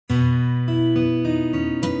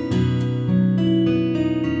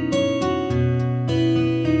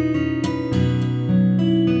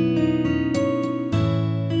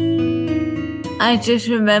I just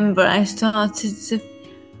remember I started to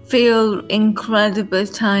feel incredibly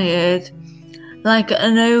tired, like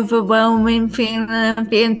an overwhelming feeling of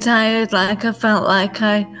being tired, like I felt like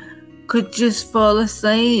I could just fall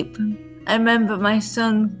asleep. I remember my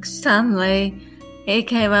son Stanley, he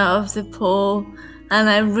came out of the pool and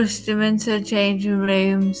I rushed him into the changing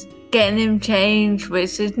rooms, getting him changed,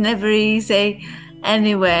 which is never easy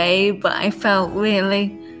anyway, but I felt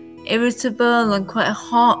really irritable and quite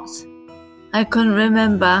hot. I couldn't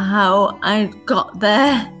remember how I got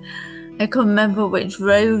there. I couldn't remember which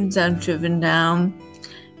roads I'd driven down.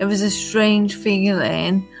 It was a strange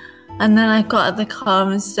feeling. And then I got out of the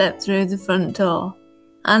car and stepped through the front door.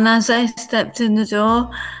 And as I stepped in the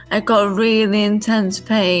door, I got a really intense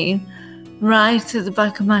pain right at the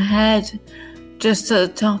back of my head, just at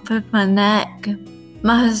the top of my neck.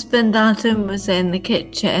 My husband Adam was in the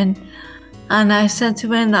kitchen and I said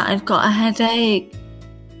to him that I'd got a headache.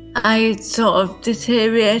 I sort of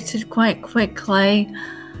deteriorated quite quickly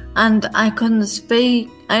and I couldn't speak.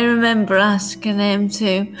 I remember asking him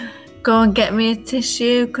to go and get me a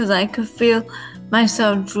tissue because I could feel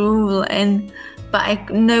myself drooling, but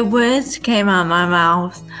no words came out of my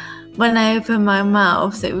mouth. When I opened my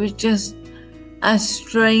mouth, it was just a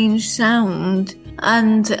strange sound,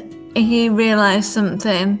 and he realised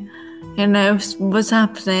something, was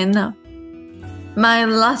happening. My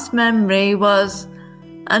last memory was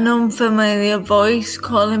an unfamiliar voice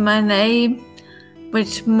calling my name,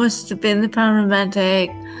 which must have been the paramedic,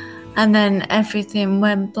 and then everything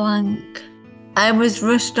went blank. I was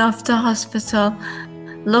rushed off to hospital.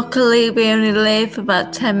 Luckily, we only lived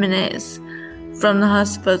about 10 minutes from the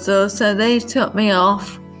hospital, so they took me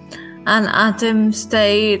off, and Adam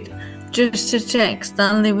stayed just to check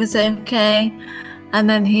Stanley was okay, and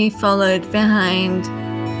then he followed behind.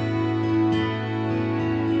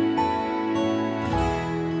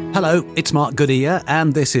 Hello, it's Mark Goodyear,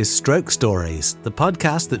 and this is Stroke Stories, the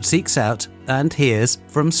podcast that seeks out and hears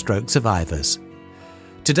from stroke survivors.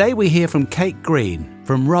 Today we hear from Kate Green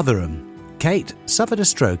from Rotherham. Kate suffered a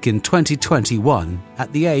stroke in 2021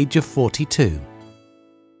 at the age of 42.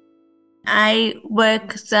 I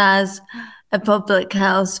worked as a public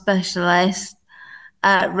health specialist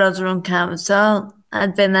at Rotherham Council.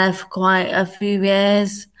 I'd been there for quite a few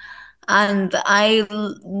years, and I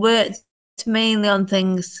worked mainly on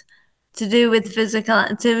things to do with physical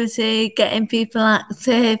activity, getting people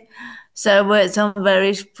active. So I worked on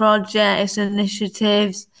various projects,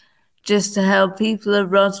 initiatives, just to help people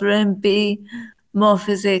of Rotherham be more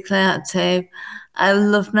physically active. I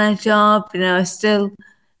love my job, I still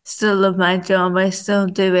love my job, I still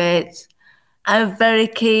do it. I'm very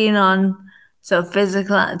keen on sort of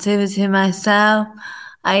physical activity myself.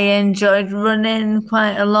 I enjoyed running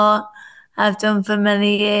quite a lot. I've done for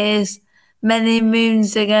many years. Many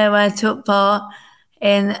moons ago, I took part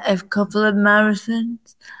in a couple of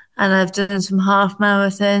marathons, and I've done some half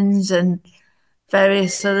marathons and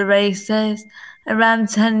various other races. Around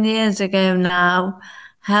 10 years ago now,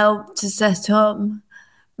 helped to set up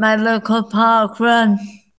my local park run.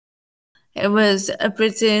 It was a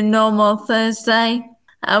pretty normal Thursday.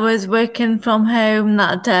 I was working from home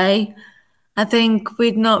that day. I think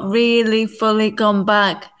we'd not really fully gone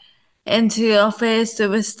back into the office. There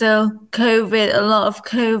was still a lot of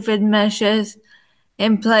COVID measures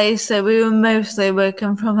in place, so we were mostly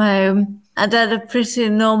working from home. I'd had a pretty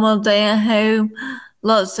normal day at home,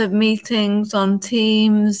 lots of meetings on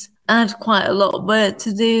Teams. I had quite a lot of work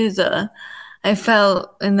to do though. I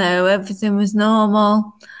felt, everything was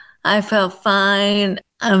normal. I felt fine.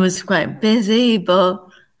 I was quite busy, but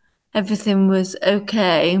everything was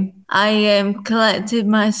okay. I collected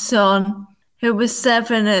my son, who was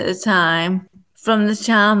 7 at the time, from the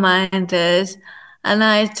childminders, and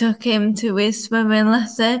I took him to his swimming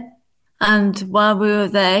lesson. And while we were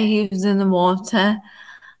there, he was in the water.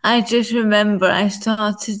 I just remember I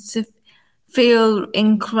started to feel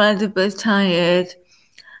incredibly tired,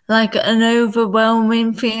 like an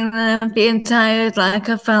overwhelming feeling of being tired, like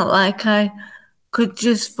I felt like I could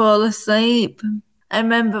just fall asleep. I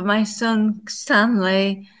remember my son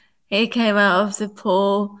Stanley, he came out of the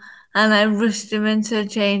pool and I rushed him into the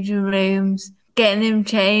changing rooms, getting him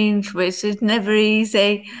changed, which is never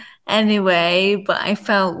easy anyway, but I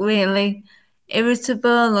felt really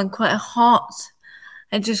irritable and quite hot.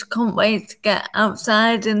 I just couldn't wait to get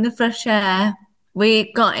outside in the fresh air.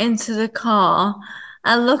 We got into the car,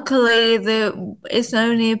 and luckily it's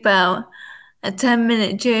only about a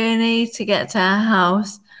 10-minute journey to get to our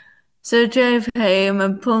house. So I drove home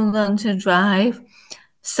and pulled on to drive.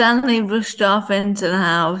 Stanley rushed off into the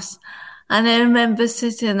house, and I remember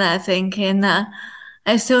sitting there thinking that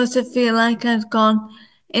I sort of feel like I'd gone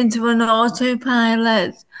into an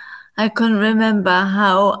autopilot. I couldn't remember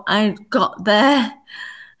how I got there.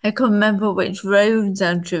 I couldn't remember which roads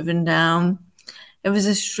I'd driven down. It was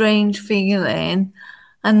a strange feeling.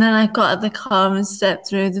 And then I got out of the car and stepped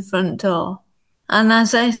through the front door. And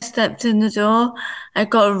as I stepped in the door, I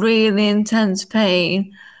got really intense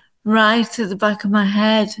pain right at the back of my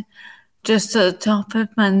head, just at the top of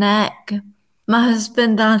my neck. My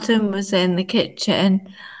husband Adam was in the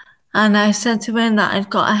kitchen, and I said to him that I'd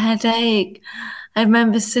got a headache. I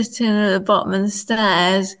remember sitting at the bottom of the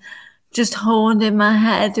stairs, just holding my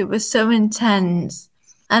head. It was so intense.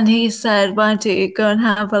 And he said, "Why don't you go and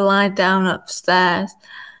have a lie down upstairs?"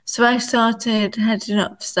 So I started heading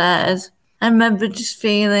upstairs. I remember just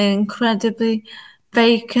feeling incredibly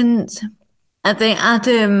vacant. I think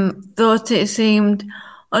Adam thought it seemed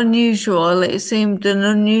unusual. It seemed an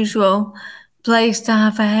unusual place to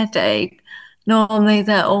have a headache. Normally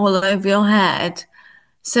they're all over your head.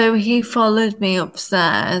 So he followed me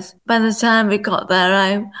upstairs. By the time we got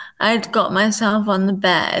there, I'd got myself on the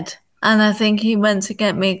bed, and I think he went to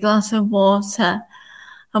get me a glass of water.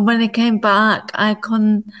 And when he came back, I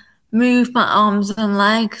couldn't move my arms and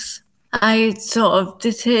legs. I sort of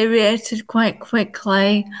deteriorated quite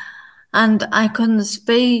quickly, and I couldn't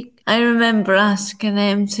speak. I remember asking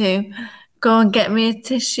him to go and get me a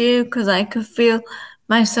tissue because I could feel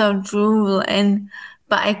myself drooling,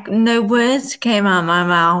 but no words came out of my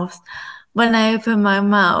mouth. When I opened my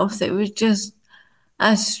mouth, it was just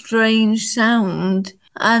a strange sound,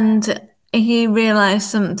 and he realised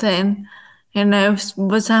something,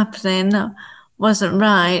 was happening that wasn't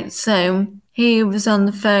right. So he was on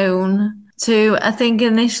the phone to, I think,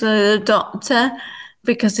 initially the doctor,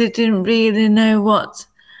 because he didn't really know what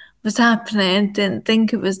was happening, didn't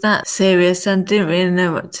think it was that serious and didn't really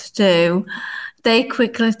know what to do. They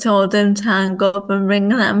quickly told him to hang up and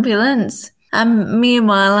ring an ambulance. And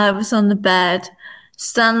meanwhile, I was on the bed.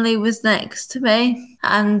 Stanley was next to me,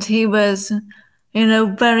 and he was,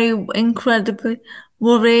 very incredibly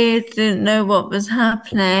worried, didn't know what was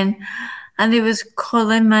happening. And he was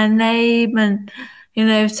calling my name and,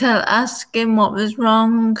 asking what was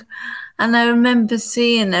wrong. And I remember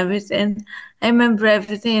seeing everything. I remember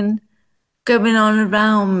everything going on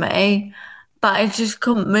around me, but I just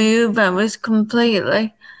couldn't move. I was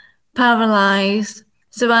completely paralysed.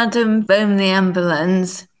 So Adam phoned the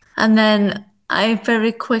ambulance, and then I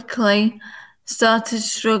very quickly started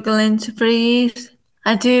struggling to breathe.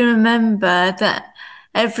 I do remember that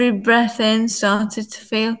every breath in started to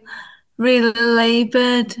feel really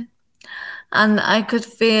laboured, and I could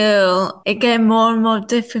feel it getting more and more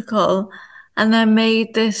difficult, and I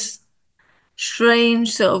made this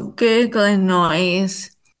strange sort of gurgling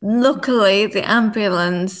noise. Luckily, the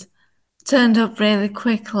ambulance turned up really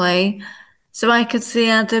quickly, so I could see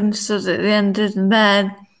Adam stood at the end of the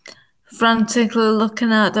bed, frantically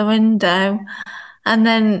looking out the window, and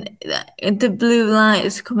then the blue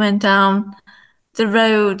lights coming down the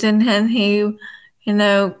road, and then he,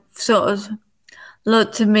 sort of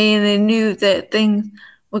looked at me and he knew that things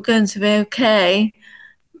were going to be okay.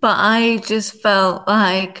 But I just felt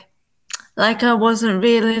like I wasn't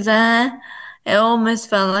really there. It almost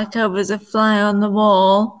felt like I was a fly on the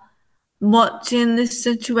wall watching this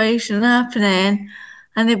situation happening,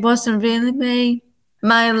 and it wasn't really me.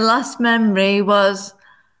 My last memory was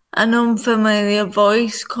an unfamiliar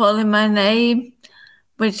voice calling my name,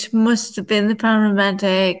 which must have been the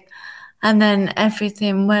paramedic, and then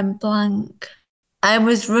everything went blank. I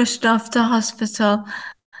was rushed off to hospital.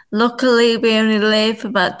 Luckily, we only lived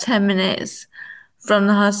about 10 minutes from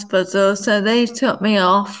the hospital, so they took me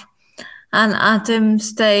off, and Adam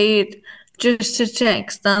stayed just to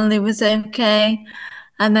check Stanley was okay,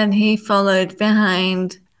 and then he followed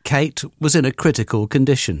behind. Kate was in a critical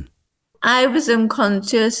condition. I was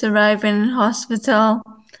unconscious arriving in hospital,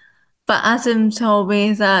 but Adam told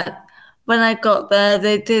me that when I got there,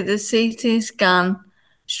 they did a CT scan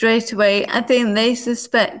straight away. I think they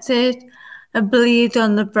suspected a bleed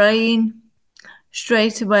on the brain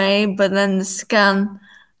straight away, but then the scan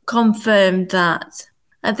confirmed that.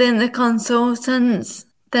 I think the consultants,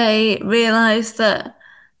 they realised that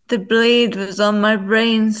the bleed was on my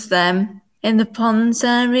brainstem, in the pons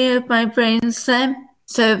area of my brainstem.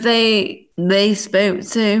 So they spoke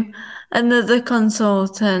to another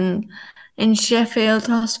consultant in Sheffield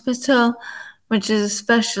Hospital, which is a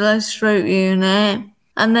specialist stroke unit,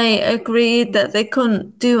 and they agreed that they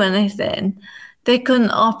couldn't do anything. They couldn't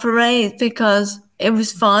operate because it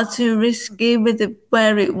was far too risky with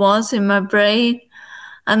where it was in my brain,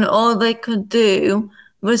 and all they could do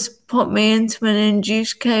was put me into an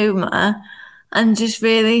induced coma and just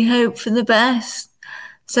really hope for the best.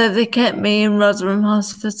 So they kept me in Rotherham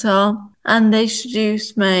Hospital and they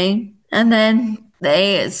seduced me. And then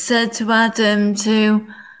they said to Adam to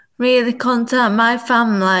really contact my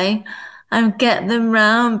family and get them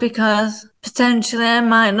round because potentially I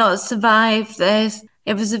might not survive this.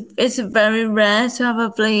 It's very rare to have a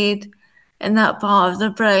bleed in that part of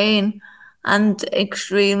the brain and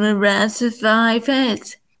extremely rare to survive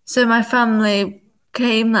it. So my family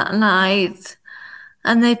came that night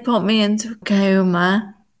and they put me into a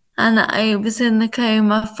coma, and I was in the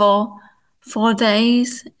coma for 4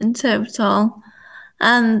 days in total.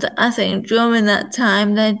 And I think during that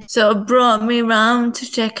time, they sort of brought me round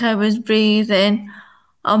to check I was breathing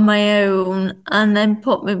on my own and then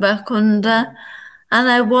put me back under. And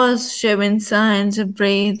I was showing signs of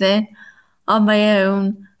breathing on my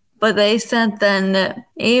own. But they said then that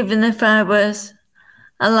even if I was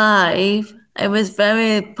alive, it was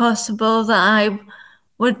very possible that I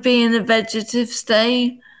would be in a vegetative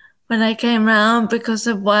state when I came round because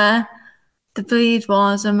of where the bleed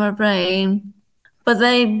was in my brain. But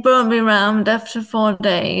they brought me round after 4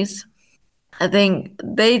 days. I think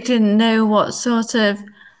they didn't know what sort of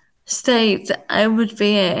state I would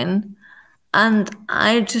be in. And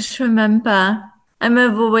I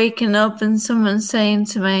remember waking up and someone saying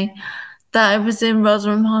to me that I was in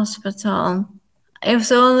Rotherham Hospital. It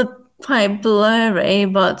was all quite blurry,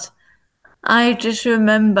 but I just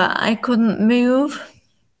remember I couldn't move.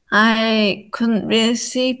 I couldn't really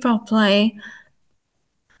see properly.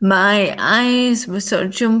 My eyes were sort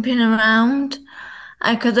of jumping around.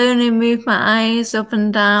 I could only move my eyes up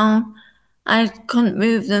and down. I couldn't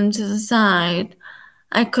move them to the side.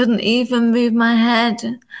 I couldn't even move my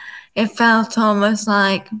head. It felt almost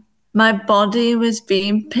like my body was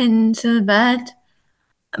being pinned to the bed.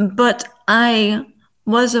 But I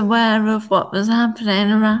was aware of what was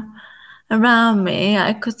happening around me.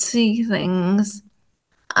 I could see things.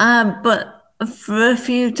 But for a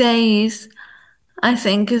few days, I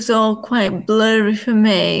think it's all quite blurry for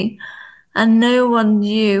me, and no one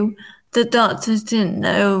knew. The doctors didn't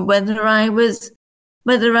know whether I was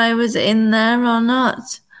in there or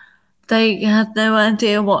not. They had no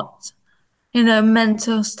idea what,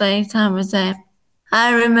 mental state I was in.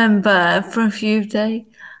 I remember for a few days,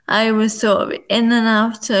 I was sort of in and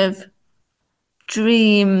out of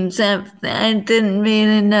dreams. I didn't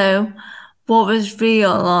really know what was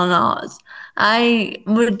real or not. I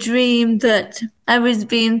would dream that I was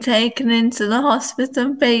being taken into the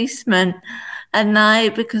hospital basement at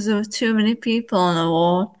night because there were too many people on the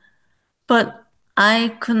ward. But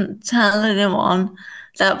I couldn't tell anyone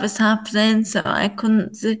that was happening, so I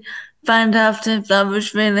couldn't find out if that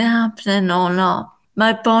was really happening or not.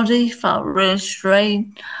 My body felt really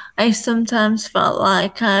strange. I sometimes felt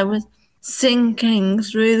like I was sinking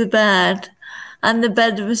through the bed and the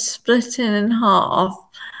bed was splitting in half.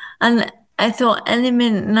 And I thought any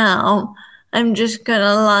minute now, I'm just going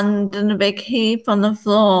to land in a big heap on the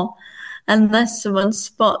floor unless someone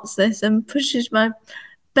spots this and pushes my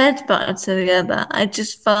bed back together. I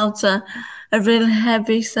just felt a really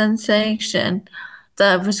heavy sensation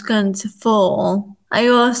that I was going to fall. I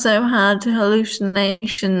also had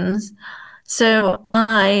hallucinations, so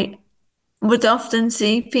I would often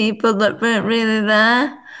see people that weren't really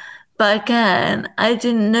there. But again, I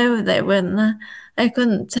didn't know they weren't there. I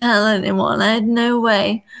couldn't tell anyone. I had no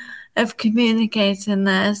way of communicating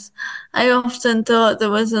this. I often thought there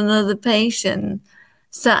was another patient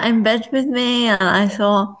sat in bed with me, and I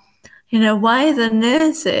thought, why are the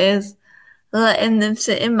nurses letting them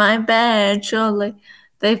sit in my bed? Surely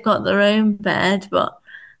they've got their own bed, but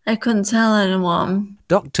I couldn't tell anyone.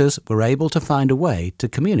 Doctors were able to find a way to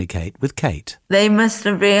communicate with Kate. They must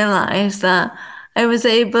have realised that I was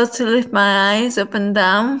able to lift my eyes up and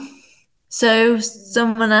down. So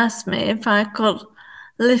someone asked me if I could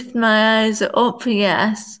lift my eyes up for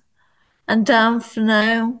yes and down for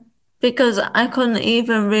no, because I couldn't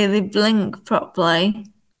even really blink properly.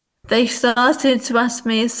 They started to ask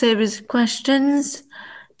me a series of questions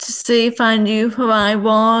to see if I knew who I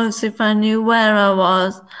was, if I knew where I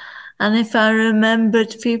was, and if I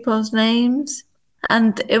remembered people's names.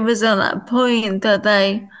 And it was at that point that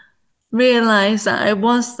they realised that I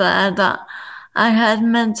was there, that I had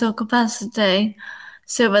mental capacity.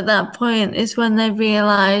 So at that point is when they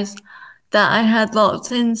realised that I had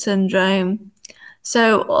locked-in syndrome.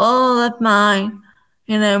 So all of my,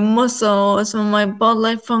 muscles and my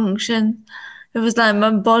bodily function, it was like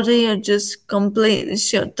my body had just completely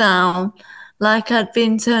shut down, like I'd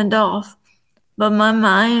been turned off, but my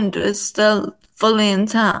mind was still fully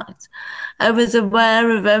intact. I was aware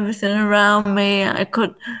of everything around me. I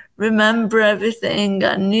could remember everything.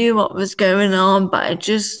 I knew what was going on, but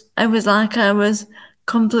I was like I was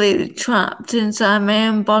completely trapped inside my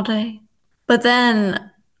own body. But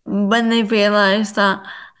then when they realised that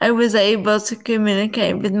I was able to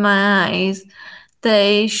communicate with my eyes,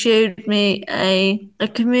 they showed me a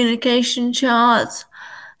communication chart.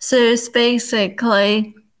 So it's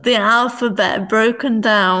basically the alphabet broken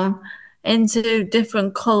down into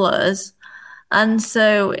different colours. And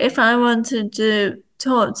so if I wanted to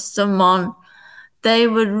talk to someone, they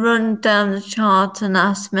would run down the chart and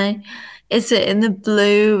ask me, is it in the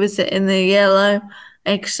blue, is it in the yellow,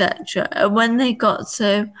 etc. And when they got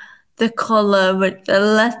to the colour which the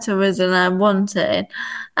letter was and I wanted,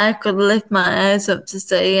 I could lift my eyes up to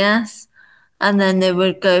say yes, and then they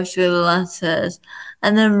would go through the letters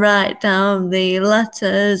and then write down the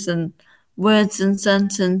letters and words and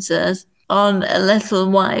sentences on a little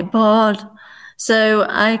whiteboard. So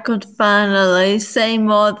I could finally say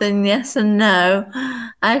more than yes and no.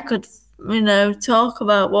 I could, talk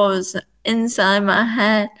about what was inside my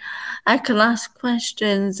head. I could ask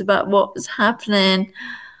questions about what was happening.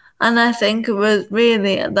 And I think it was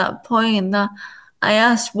really at that point that I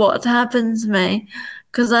asked what happened to me,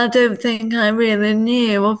 because I don't think I really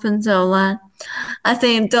knew up until then. I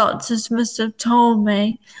think doctors must have told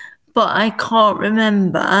me, but I can't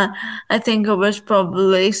remember. I think I was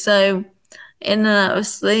probably so in and out of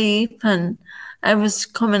sleep and I was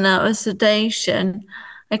coming out of sedation.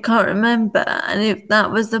 I can't remember. And if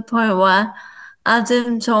that was the point where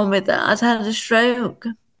Adam told me that I'd had a stroke.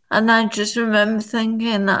 And I just remember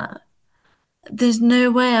thinking that there's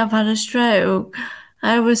no way I've had a stroke.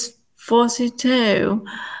 I was 42,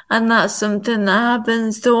 and that's something that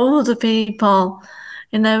happens to all the people.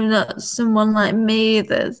 Not someone like me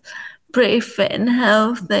that's pretty fit and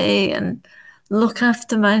healthy and look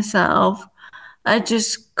after myself. I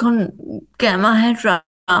just couldn't get my head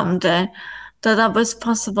around it, that was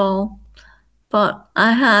possible. But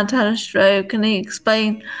I had a stroke, and he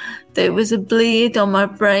explained that it was a bleed on my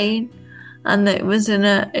brain, and it was in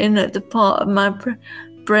the part of my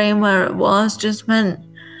brain where it was just meant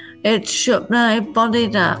it shut my body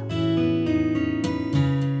down.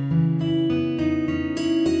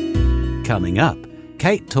 Coming up,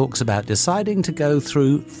 Kate talks about deciding to go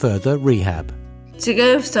through further rehab. To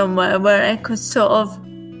go somewhere where I could sort of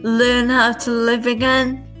learn how to live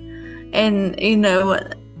again in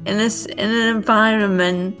an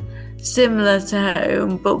environment similar to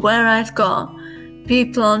home, but where I'd got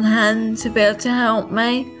people on hand to be able to help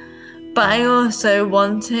me. But I also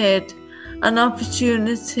wanted an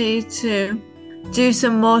opportunity to do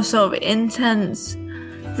some more sort of intense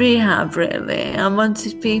rehab, really. I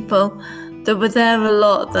wanted people that were there a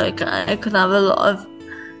lot, that I could have a lot of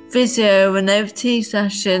physio and OT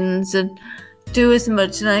sessions and do as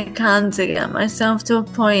much as I can to get myself to a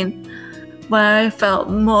point where I felt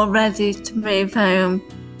more ready to move home.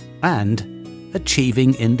 And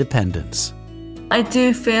achieving independence. I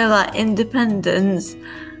do feel like independence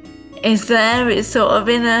is there. It's sort of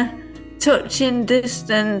in a touching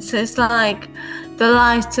distance. It's like the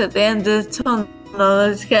light at the end of the tunnel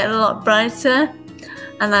is getting a lot brighter,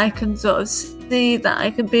 and I can sort of see that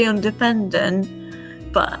I can be independent,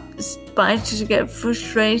 but I just get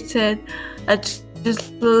frustrated at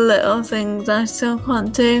just little things I still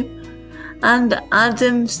can't do. And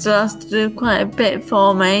Adam still has to do quite a bit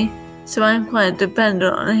for me, so I'm quite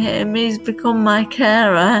dependent on him. He's become my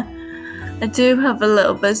carer. I do have a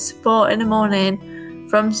little bit of support in the morning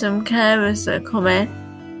from some carers that come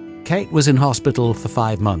in. Kate was in hospital for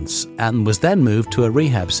 5 months and was then moved to a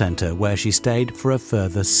rehab centre where she stayed for a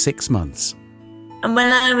further 6 months. And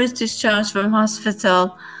when I was discharged from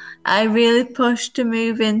hospital, I really pushed to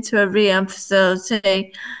move into a rehab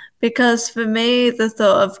facility, because for me, the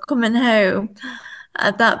thought of coming home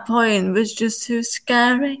at that point was just too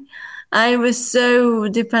scary. I was so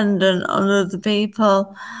dependent on other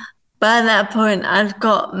people. By that point, I'd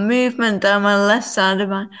got movement down my left side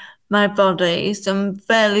of my body, some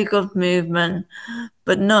fairly good movement,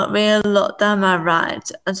 but not really a lot down my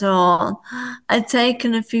right at all. I'd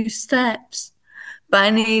taken a few steps, but I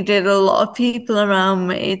needed a lot of people around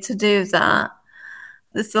me to do that.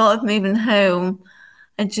 The thought of moving home,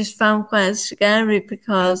 I just found quite scary,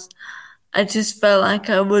 because I just felt like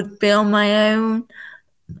I would be on my own,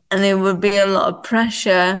 and there would be a lot of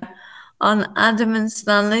pressure on Adam and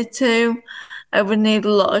Stanley too. I would need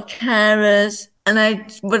a lot of carers, and I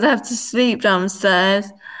would have to sleep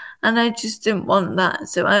downstairs, and I just didn't want that.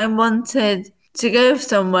 So I wanted to go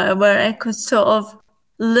somewhere where I could sort of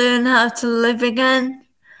learn how to live again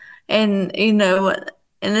in an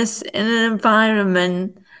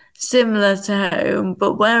environment similar to home,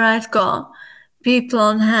 but where I'd got people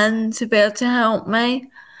on hand to be able to help me.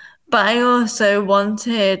 But I also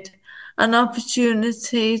wanted an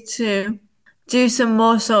opportunity to do some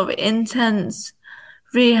more sort of intense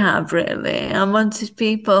rehab, really. I wanted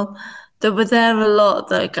people that were there a lot,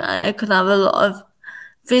 that I could have a lot of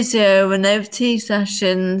physio and OT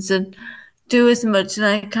sessions and do as much as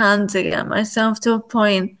I can to get myself to a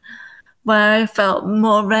point where I felt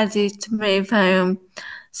more ready to move home.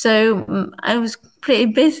 So I was pretty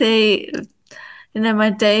busy. My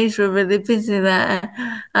days were really busy there,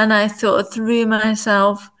 and I sort of threw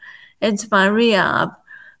myself into my rehab.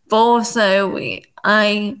 But also,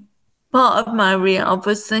 part of my rehab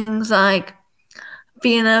was things like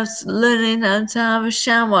learning how to have a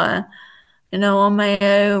shower, on my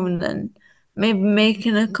own, and maybe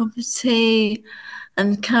making a cup of tea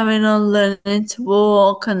and carrying on learning to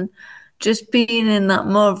walk and just being in that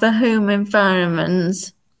more of a home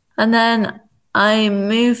environment. And then I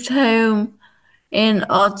moved home in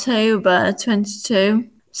October 22,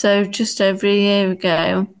 so just over a year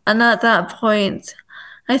ago. And at that point,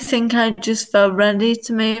 I think I just felt ready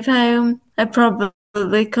to move home. I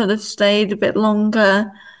probably could have stayed a bit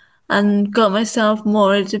longer and got myself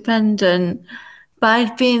more independent. But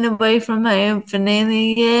I'd been away from home for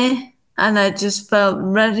nearly a year and I just felt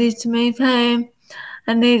ready to move home.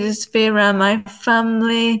 I needed to be around my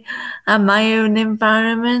family and my own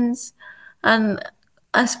environment. And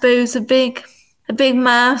I suppose a big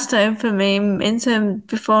milestone for me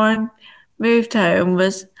before I moved home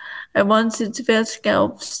was I wanted to be able to get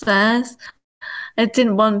upstairs. I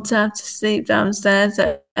didn't want to have to sleep downstairs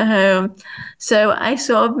at home. So I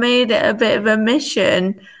sort of made it a bit of a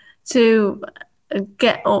mission to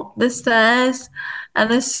get up the stairs.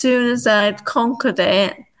 And as soon as I'd conquered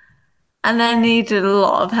it, and I needed a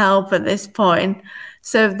lot of help at this point.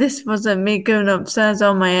 So this wasn't me going upstairs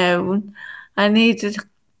on my own. I needed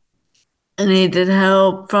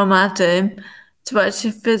help from Adam to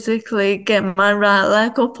actually physically get my right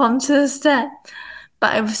leg up onto the step.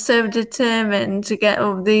 But I was so determined to get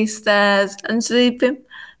up these stairs and sleep in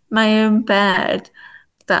my own bed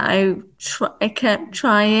that I kept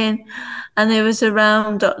trying. And it was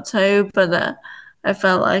around October that I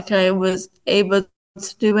felt like I was able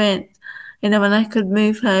to do it, when I could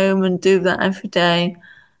move home and do that every day.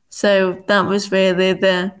 So that was really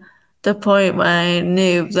the point where I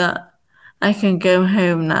knew that I can go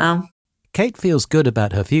home now. Kate feels good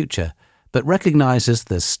about her future, but recognises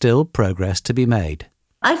there's still progress to be made.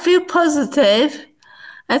 I feel positive.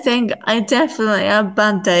 I think I definitely have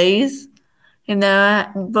bad days,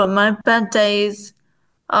 but my bad days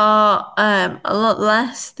are a lot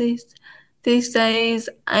less these days.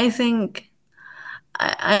 I think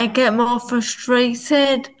I get more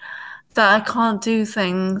frustrated that I can't do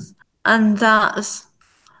things, and that's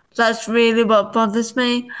really what bothers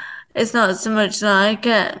me. It's not so much that I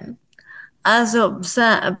get as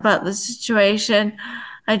upset about the situation,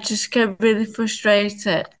 I just get really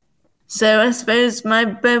frustrated. So I suppose my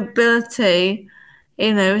mobility,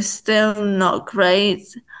 is still not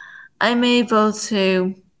great. I'm able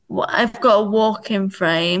to, I've got a walking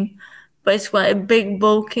frame, but it's quite a big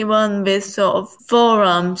bulky one with sort of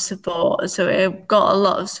forearm support. So I've got a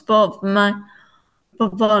lot of support for my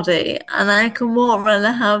body, and I can walk around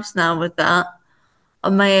the house now with that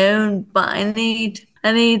on my own, but I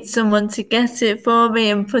need someone to get it for me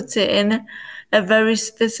and put it in a very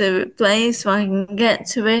specific place so I can get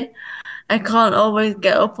to it. I can't always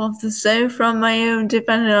get up off the sofa on my own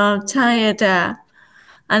depending on how tired I am.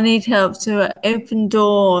 I need help to open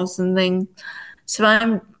doors and things. So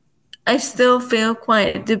I still feel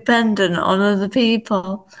quite dependent on other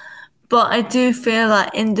people, but I do feel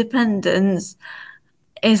like independence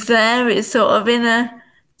is there. It's sort of in a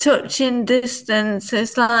touching distance.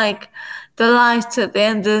 It's like the light at the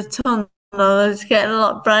end of the tunnel is getting a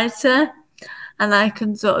lot brighter, and I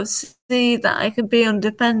can sort of see that I can be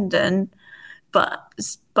independent, but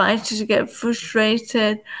I just get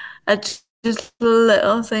frustrated at just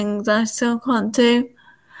little things I still can't do.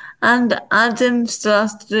 And Adam still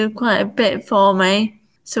has to do quite a bit for me,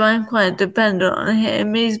 so I'm quite dependent on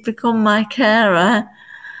him. He's become my carer.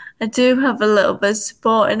 I do have a little bit of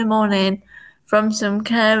support in the morning from some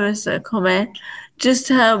carers that come in just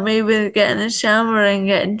to help me with getting a shower and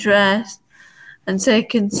getting dressed and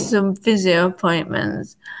taking some physio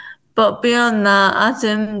appointments. But beyond that,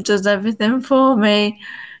 Adam does everything for me.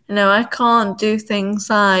 I can't do things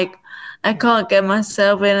like I can't get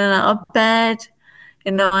myself in and out of bed.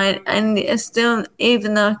 I still,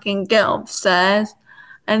 even though I can get upstairs,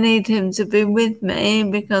 I need him to be with me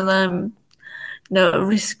because I'm at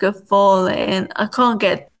risk of falling. I can't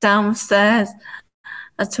get downstairs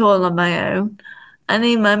at all on my own. I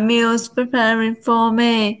need my meals preparing for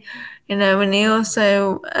me. and he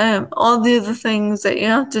also, all the other things that you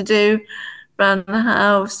have to do around the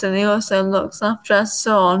house, and he also looks after our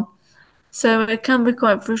son. So it can be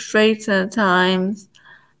quite frustrating at times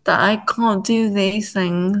that I can't do these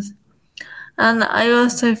things. And I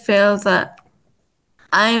also feel that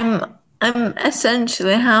I'm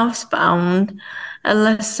essentially housebound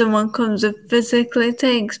unless someone comes and physically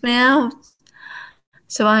takes me out.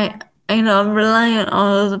 So I'm reliant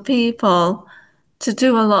on other people to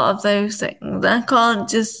do a lot of those things. I can't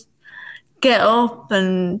just get up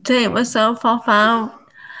and take myself off out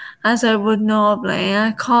as I would normally.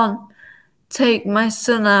 I can't take my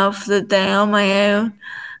son out for the day on my own.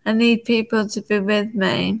 I need people to be with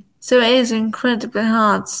me. So it is incredibly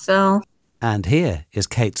hard still. And here is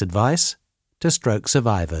Kate's advice to stroke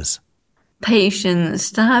survivors.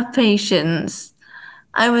 Patience, to have patience.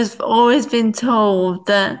 I was always been told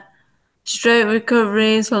that stroke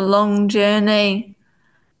recovery is a long journey,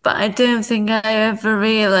 but I don't think I ever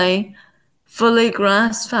really fully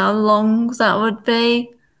grasped how long that would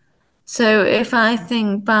be. So if I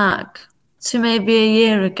think back to maybe a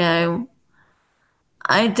year ago,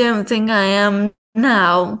 I don't think I am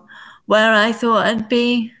now where I thought I'd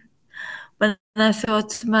be when I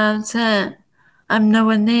thought about it. I'm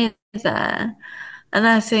nowhere near there. And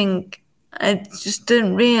I think I just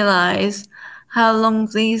didn't realise how long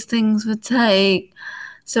these things would take.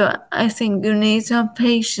 So I think you need to have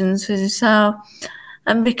patience with yourself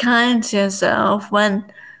and be kind to yourself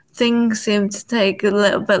when things seem to take a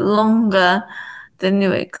little bit longer than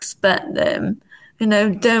you expect them.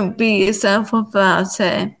 Don't beat yourself up about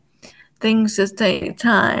it. Things just take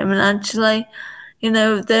time, and actually,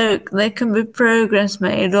 there can be progress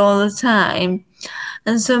made all the time.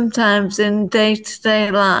 And sometimes in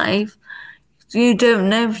day-to-day life, you don't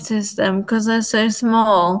notice them because they're so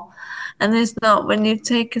small. And it's not when you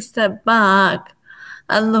take a step back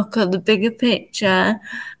and look at the bigger picture,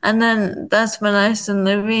 and then that's when I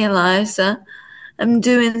suddenly realise that I'm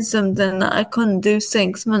doing something that I couldn't do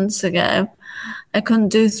 6 months ago. I couldn't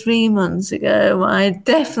do 3 months ago. I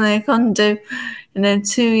definitely couldn't do,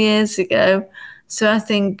 2 years ago. So I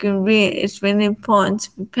think it's really important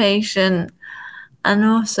to be patient, and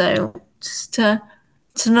also just to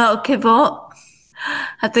not give up.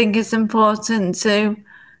 I think it's important to,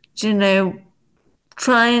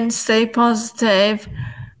 try and stay positive,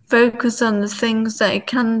 focus on the things that you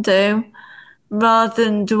can do, rather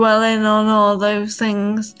than dwelling on all those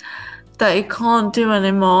things that you can't do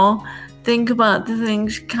anymore. Think about the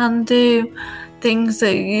things you can do, things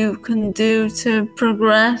that you can do to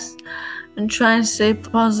progress, and try and stay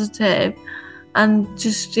positive, and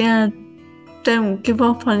just, don't give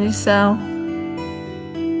up on yourself.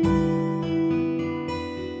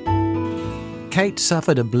 Kate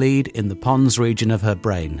suffered a bleed in the pons region of her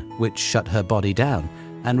brain, which shut her body down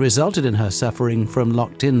and resulted in her suffering from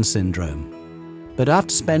locked-in syndrome. But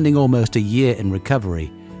after spending almost a year in recovery,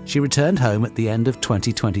 she returned home at the end of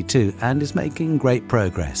 2022 and is making great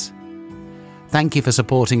progress. Thank you for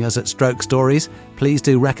supporting us at Stroke Stories. Please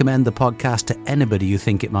do recommend the podcast to anybody you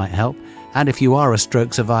think it might help. And if you are a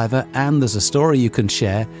stroke survivor and there's a story you can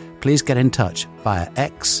share, please get in touch via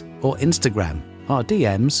X or Instagram. Our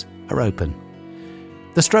DMs are open.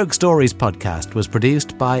 The Stroke Stories podcast was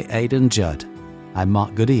produced by Aidan Judd. I'm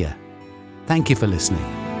Mark Goodyear. Thank you for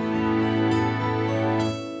listening.